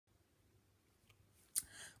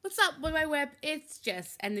What's up with my web? It's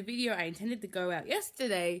Jess, and the video I intended to go out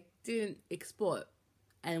yesterday didn't export.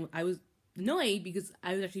 And I was annoyed because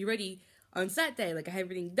I was actually ready on Saturday, like I had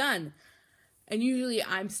everything done. And usually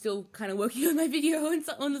I'm still kind of working on my video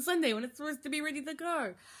on the Sunday when it's supposed to be ready to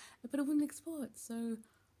go. But it wouldn't export, so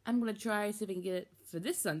I'm going to try see if I can get it for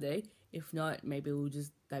this Sunday. If not, maybe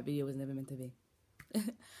that video was never meant to be.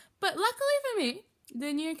 But luckily for me,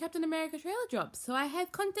 the new Captain America trailer dropped, so I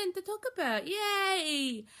have content to talk about.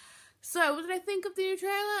 Yay! So, what did I think of the new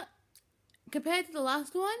trailer? Compared to the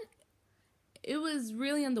last one, it was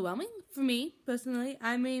really underwhelming for me, personally.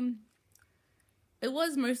 I mean, it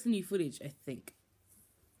was mostly new footage, I think.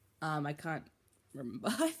 I can't remember.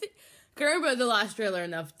 I can't remember the last trailer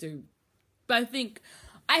enough to... But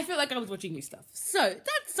I feel like I was watching new stuff. So,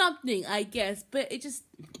 that's something, I guess, but it just...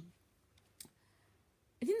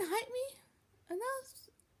 It didn't hype me enough.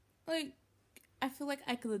 Like, I feel like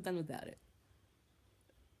I could have done without it.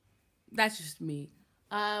 That's just me.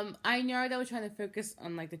 I know they were trying to focus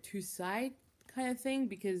on, like, the two-side kind of thing,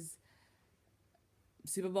 because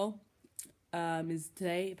Super Bowl is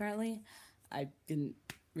today, apparently. I didn't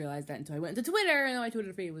realize that until I went to Twitter, and my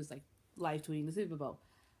Twitter feed was, like, live tweeting the Super Bowl.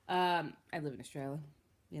 I live in Australia,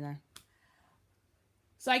 you know.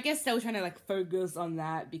 So I guess they were trying to, like, focus on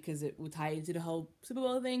that because it would tie into the whole Super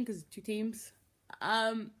Bowl thing, because two teams.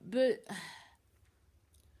 But...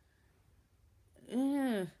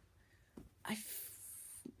 I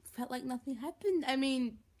felt like nothing happened. I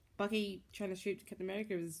mean, Bucky trying to shoot Captain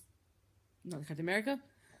America was... Not Captain America.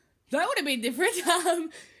 That would have been different.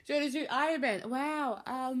 Trying to shoot Iron Man. Wow.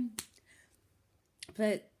 But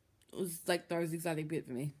it was, like, the most exciting bit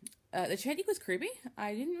for me. The chanting was creepy.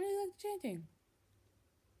 I didn't really like the chanting.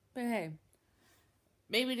 But hey,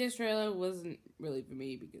 maybe this trailer wasn't really for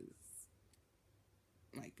me because,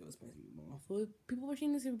 like, it was supposed to be more for people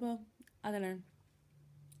watching the Super Bowl. I don't know.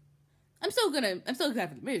 I'm still excited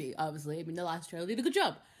for the movie, obviously. I mean, the last trailer did a good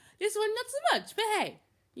job. This one, not so much. But hey,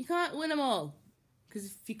 you can't win them all. Because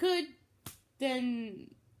if you could,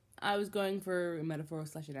 then I was going for a metaphor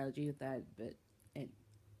 / analogy with that. But,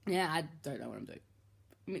 yeah, I don't know what I'm doing.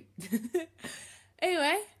 I mean,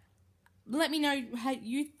 anyway. Let me know how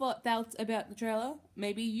you felt about the trailer.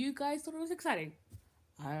 Maybe you guys thought it was exciting.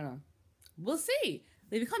 I don't know. We'll see.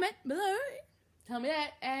 Leave a comment below. Tell me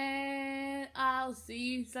that. And I'll see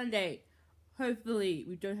you Sunday. Hopefully,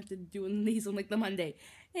 we don't have to do these on, like, the Monday.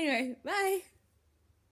 Anyway, bye.